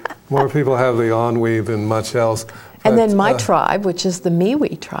 Yes, more people have the ennui than much else. And then my tribe, which is the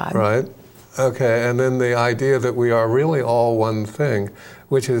MeWe tribe. Right. Okay, and then the idea that we are really all one thing,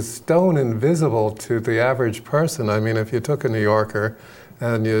 which is stone invisible to the average person. I mean, if you took a New Yorker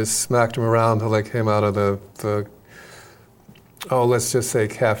and you smacked them around till they came out of the let's just say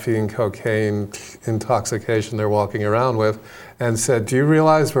caffeine, cocaine, intoxication they're walking around with, and said, do you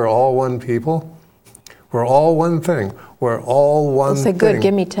realize we're all one people? We're all one thing. We're all one thing. Say, good,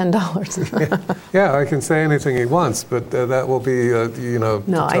 give me $10. Yeah, I can say anything he wants, but that will be,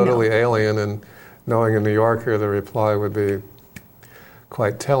 totally alien. And knowing a New Yorker, the reply would be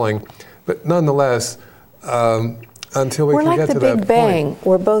quite telling. But nonetheless, until we can get to that point. We're like the Big Bang.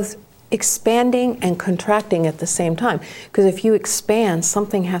 We're both expanding and contracting at the same time. Because if you expand,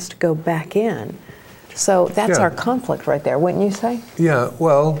 something has to go back in. So that's our conflict right there, wouldn't you say? Yeah,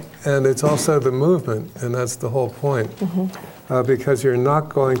 well, and it's also the movement, and that's the whole point. Mm-hmm. Because you're not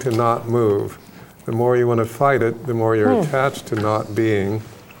going to not move. The more you want to fight it, the more you're attached to not being.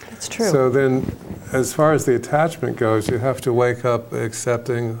 That's true. So then, as far as the attachment goes, you have to wake up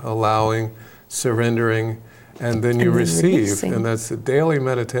accepting, allowing, surrendering, and then you receive. Releasing. And that's a daily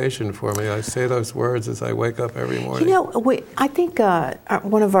meditation for me. I say those words as I wake up every morning. You know, I think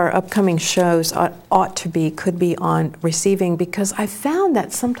one of our upcoming shows could be on receiving, because I found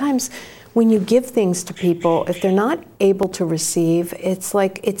that sometimes when you give things to people, if they're not able to receive, it's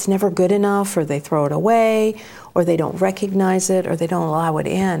like it's never good enough, or they throw it away, or they don't recognize it, or they don't allow it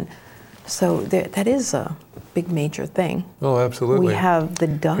in. So that is a big major thing. Oh, absolutely. We have the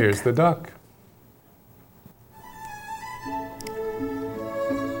duck. Here's the duck.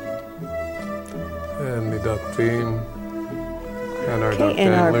 And the duck theme, and our duck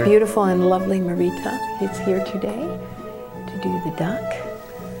and dangler. our beautiful and lovely Marita is here today to do the duck.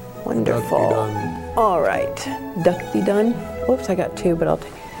 Wonderful. Duck-de-done. All right, duck-de-done. Whoops, I got two, but I'll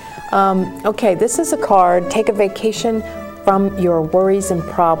take. Okay, this is a card. Take a vacation from your worries and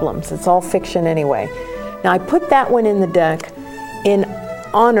problems. It's all fiction anyway. Now I put that one in the deck in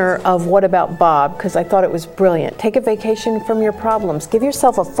honor of What About Bob, because I thought it was brilliant. Take a vacation from your problems. Give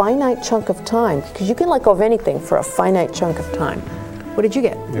yourself a finite chunk of time, because you can let go of anything for a finite chunk of time. What did you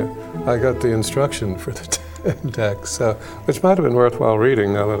get? Yeah, I got the instruction for the deck, so which might have been worthwhile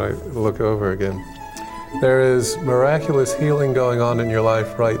reading now that I look over again. There is miraculous healing going on in your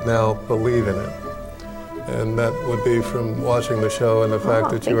life right now. Believe in it. And that would be from watching the show and the fact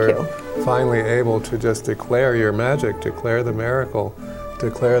that you are finally able to just declare your magic, declare the miracle,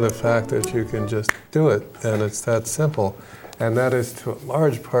 declare the fact that you can just do it, and it's that simple. And that is to a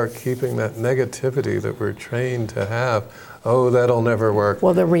large part keeping that negativity that we're trained to have. Oh, that'll never work.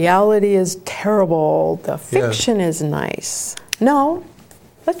 Well, the reality is terrible. The fiction is nice. No,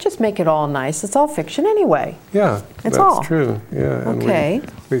 let's just make it all nice. It's all fiction anyway. Yeah, it's that's true. Yeah, and okay.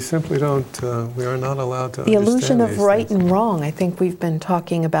 we simply don't, we are not allowed to the understand illusion of these right things. and wrong, I think we've been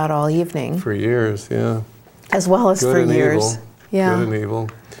talking about all evening. For years, yeah. As well as Good for and years. evil. Yeah. Good and evil.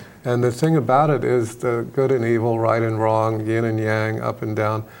 And the thing about it is the good and evil, right and wrong, yin and yang, up and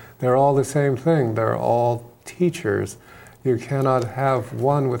down, they're all the same thing. They're all teachers. You cannot have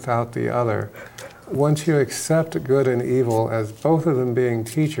one without the other. Once you accept good and evil as both of them being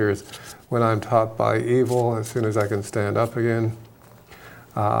teachers, when I'm taught by evil, as soon as I can stand up again,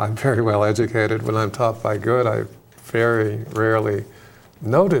 I'm very well educated. When I'm taught by good, I very rarely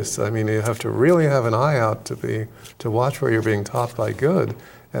notice. I mean, you have to really have an eye out to watch where you're being taught by good.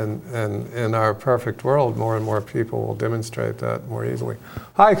 And in our perfect world, more and more people will demonstrate that more easily.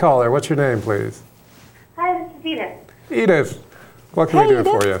 Hi, caller. What's your name, please? Hi, this is Edith. Edith. What can we do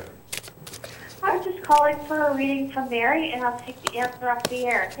for you? I was just calling for a reading from Mary, and I'll take the answer off the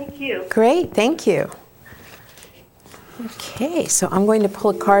air. Thank you. Great, thank you. Okay, so I'm going to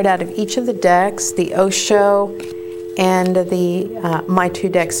pull a card out of each of the decks, the Osho and the My Two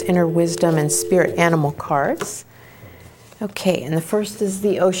Decks Inner Wisdom and Spirit Animal cards. Okay, and the first is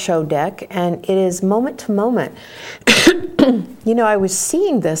the Osho deck, and it is moment to moment. You know, I was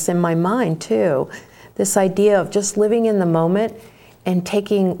seeing this in my mind too, this idea of just living in the moment and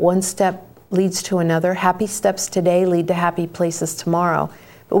taking one step leads to another. Happy steps today lead to happy places tomorrow.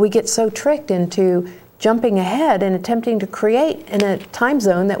 But we get so tricked into jumping ahead and attempting to create in a time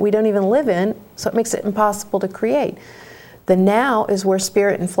zone that we don't even live in, so it makes it impossible to create. The now is where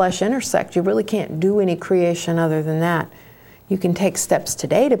spirit and flesh intersect. You really can't do any creation other than that. You can take steps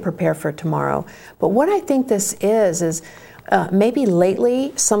today to prepare for tomorrow. But what I think this is maybe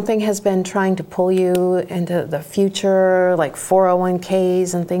lately something has been trying to pull you into the future, like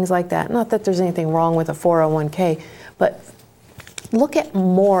 401ks and things like that. Not that there's anything wrong with a 401k, but look at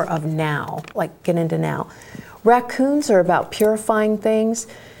more of now, like get into now. Raccoons are about purifying things.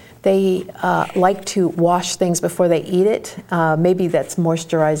 They like to wash things before they eat it. Maybe that's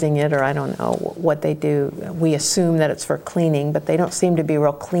moisturizing it, or I don't know what they do. We assume that it's for cleaning, but they don't seem to be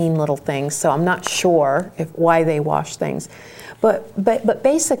real clean little things, so I'm not sure why they wash things. But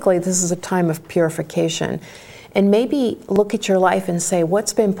basically, this is a time of purification. And maybe look at your life and say,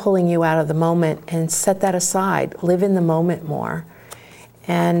 what's been pulling you out of the moment, and set that aside. Live in the moment more.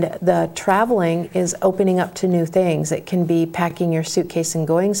 And the traveling is opening up to new things. It can be packing your suitcase and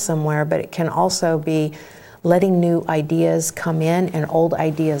going somewhere, but it can also be letting new ideas come in and old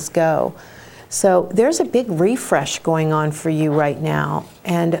ideas go. So there's a big refresh going on for you right now.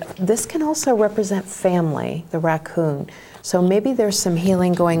 And this can also represent family, the raccoon. So maybe there's some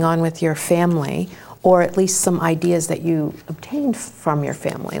healing going on with your family, or at least some ideas that you obtained from your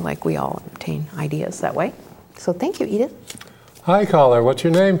family, like we all obtain ideas that way. So thank you, Edith. Hi, caller. What's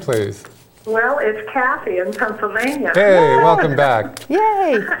your name, please? Well, it's Kathy in Pennsylvania. Hey, welcome back.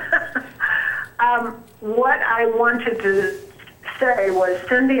 Yay! What I wanted to say was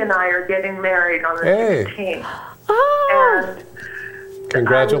Cindy and I are getting married on the 16th. Oh. And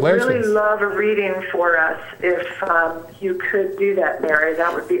Congratulations. I would really love a reading for us if you could do that, Mary.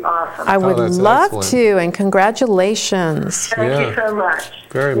 That would be awesome. I would that's love excellent. to, and congratulations. Thank you so much.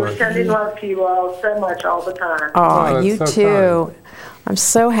 Very We're much. sending love to you all so much all the time. Oh, that's you so too. I'm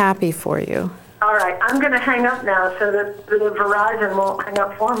so happy for you. All right, I'm going to hang up now so that the Verizon won't hang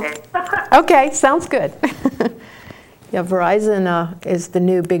up for me. Okay, sounds good. Yeah, Verizon is the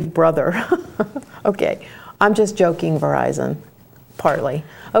new big brother. Okay, I'm just joking, Verizon, partly.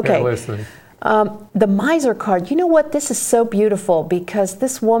 Okay. Yeah, listening. The miser card, you know what? This is so beautiful because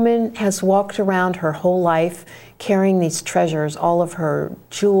this woman has walked around her whole life carrying these treasures, all of her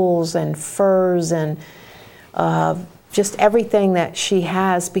jewels and furs and just everything that she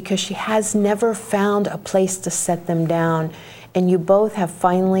has, because she has never found a place to set them down. And you both have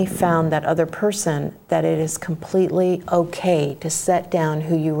finally found that other person, that it is completely okay to set down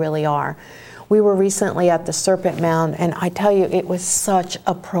who you really are. We were recently at the Serpent Mound, and I tell you, it was such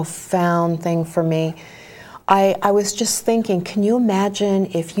a profound thing for me. I was just thinking, can you imagine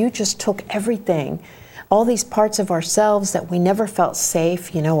if you just took everything, all these parts of ourselves that we never felt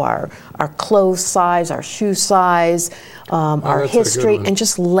safe, you know, our clothes size, our shoe size, our history, and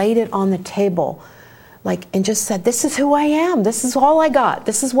just laid it on the table, like, and just said, this is who I am, this is all I got,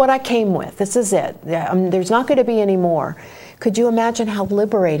 this is what I came with, this is it, there's not going to be any more. Could you imagine how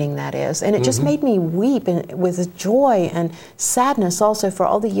liberating that is? And it just made me weep with joy and sadness also for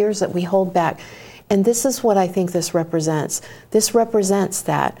all the years that we hold back. And this is what I think this represents. This represents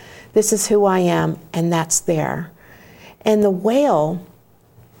that. This is who I am, and that's there. And the whale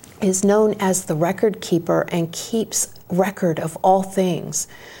is known as the record keeper and keeps record of all things.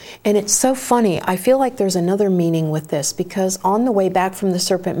 And it's so funny. I feel like there's another meaning with this, because on the way back from the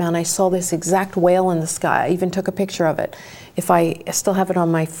Serpent Mound, I saw this exact whale in the sky. I even took a picture of it. If I still have it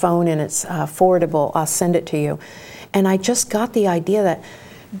on my phone and it's forwardable, I'll send it to you. And I just got the idea that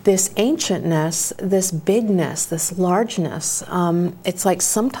this ancientness, this bigness, this largeness, it's like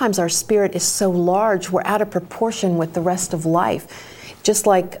sometimes our spirit is so large, we're out of proportion with the rest of life, just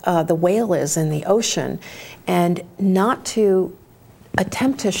like the whale is in the ocean. And not to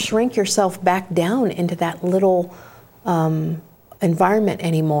attempt to shrink yourself back down into that little environment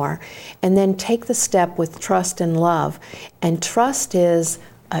anymore, and then take the step with trust and love. And trust is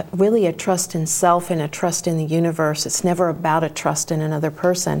really a trust in self and a trust in the universe. It's never about a trust in another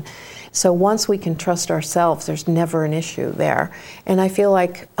person. So once we can trust ourselves, there's never an issue there. And I feel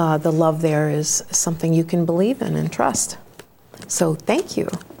like the love there is something you can believe in and trust. So thank you.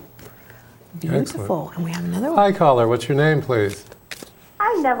 Beautiful. Excellent. And we have another one. Hi, caller. What's your name, please?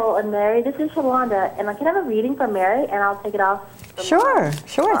 Hi, Neville and Mary. This is Shalonda, and I can have a reading for Mary, and I'll take it off. Sure.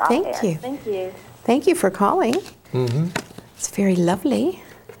 Thank you. Thank you. Thank you for calling. Mm-hmm. It's very lovely.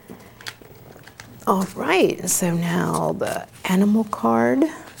 All right, so now the animal card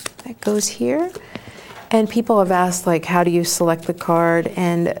that goes here. And people have asked, like, how do you select the card?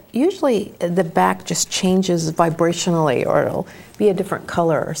 And usually the back just changes vibrationally, or it'll be a different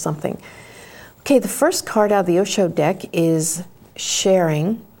color or something. Okay, the first card out of the Osho deck is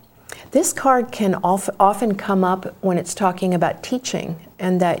sharing. This card can often come up when it's talking about teaching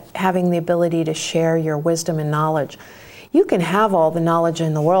and that having the ability to share your wisdom and knowledge. You can have all the knowledge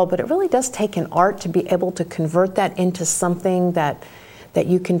in the world, but it really does take an art to be able to convert that into something that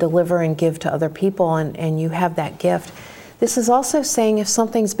you can deliver and give to other people, and you have that gift. This is also saying if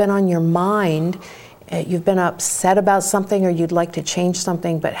something's been on your mind, you've been upset about something, or you'd like to change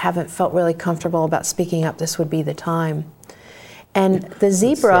something but haven't felt really comfortable about speaking up, this would be the time. And the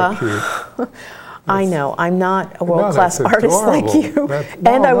zebra, So I know, I'm not a world-class that's artist like adorable.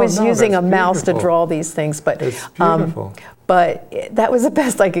 you. I was using a that's mouse to beautiful. draw these things, but It's beautiful. but that was the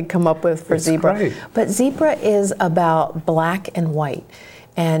best I could come up with for It's zebra. great. But zebra is about black and white.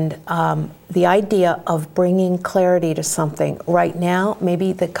 And the idea of bringing clarity to something. Right now,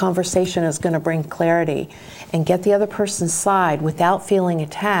 maybe the conversation is going to bring clarity and get the other person's side without feeling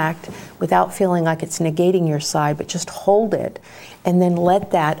attacked, without feeling like it's negating your side, but just hold it and then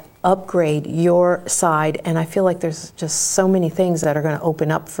let that upgrade your side. And I feel like there's just so many things that are going to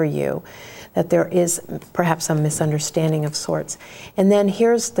open up for you, that there is perhaps some misunderstanding of sorts. And then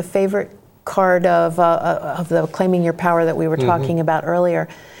here's the favorite card of the claiming your power that we were talking about earlier.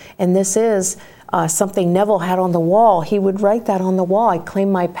 And this is something Neville had on the wall. He would write that on the wall, I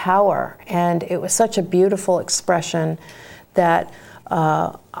claim my power. And it was such a beautiful expression that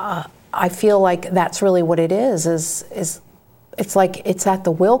I feel like that's really what it is it's like it's at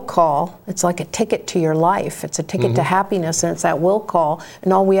the will call. It's like a ticket to your life. It's a ticket to happiness, and it's that will call.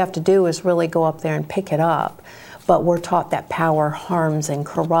 And all we have to do is really go up there and pick it up. But we're taught that power harms and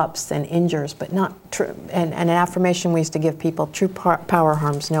corrupts and injures, but not true. And an affirmation we used to give people: true power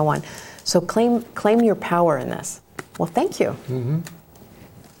harms no one. So claim your power in this. Well, thank you.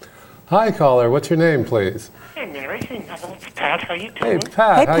 Hi, caller. What's your name, please? Hey, Mary. Hey, Neville. It's Pat. How you Hey, doing?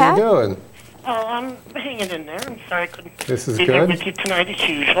 Pat. Hey, How Pat. you doing? Oh, I'm hanging in there. I'm sorry I couldn't This is be there good. with you tonight as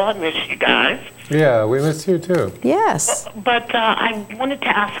usual. I miss you guys. Yeah, we miss you too. Yes. But I wanted to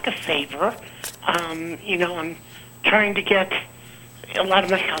ask a favor. I'm trying to get a lot of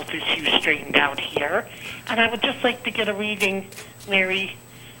my health issues straightened out here, and I would just like to get a reading, Mary,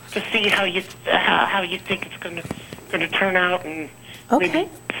 to see how you think it's going to turn out, and Okay. maybe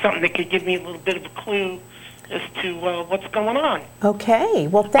something that could give me a little bit of a clue as to what's going on. Okay.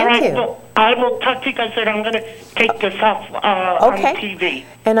 Well, All thank right, you. well, I will talk to you guys later. I'm going to take this off Okay. on TV.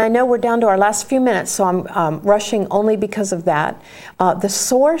 And I know we're down to our last few minutes, so I'm rushing only because of that. The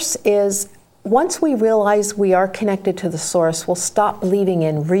source is, once we realize we are connected to the source, we'll stop believing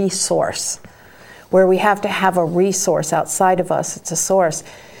in resource, where we have to have a resource outside of us. It's a source.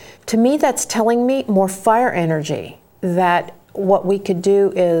 To me, that's telling me more fire energy, that what we could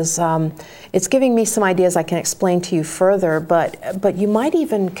do is, it's giving me some ideas I can explain to you further, but you might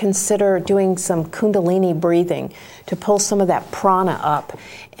even consider doing some Kundalini breathing to pull some of that prana up.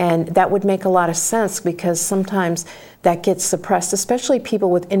 And that would make a lot of sense, because sometimes that gets suppressed, especially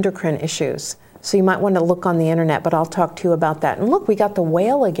people with endocrine issues. So you might want to look on the internet, but I'll talk to you about that. And look, we got the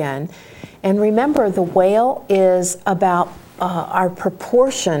whale again. And remember, the whale is about our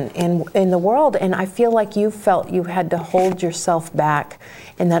proportion in the world, and I feel like you felt you had to hold yourself back,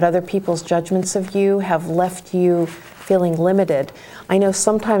 and that other people's judgments of you have left you feeling limited. I know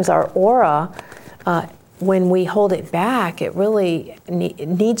sometimes our aura, when we hold it back, it really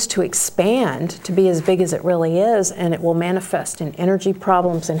needs to expand to be as big as it really is, and it will manifest in energy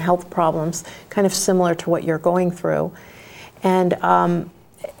problems and health problems, kind of similar to what you're going through. And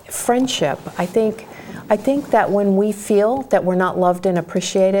friendship, I think that when we feel that we're not loved and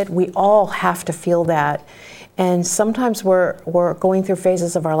appreciated, we all have to feel that. And sometimes we're going through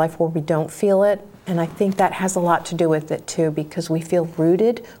phases of our life where we don't feel it, and I think that has a lot to do with it too, because we feel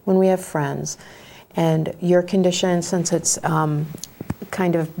rooted when we have friends. And your condition, since it's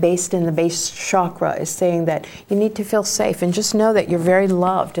kind of based in the base chakra, is saying that you need to feel safe, and just know that you're very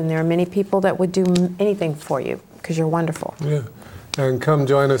loved, and there are many people that would do anything for you because you're wonderful. Yeah. And come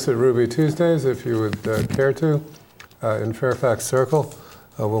join us at Ruby Tuesdays if you would care to, in Fairfax Circle.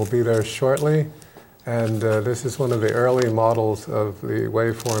 We'll be there shortly. And this is one of the early models of the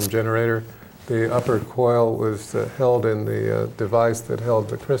waveform generator. The upper coil was held in the device that held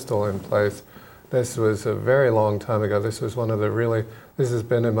the crystal in place. This was a very long time ago. This was one of the really, this has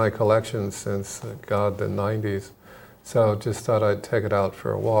been in my collection since, the 90s. So just thought I'd take it out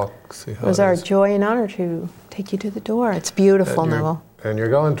for a walk, see how it was our joy and honor to take you to the door. It's beautiful, Neville. And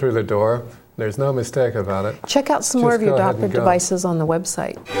you're going through the door. There's no mistake about it. Check out some more of your Doppler devices on the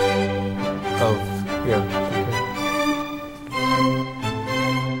website. Oh, yeah.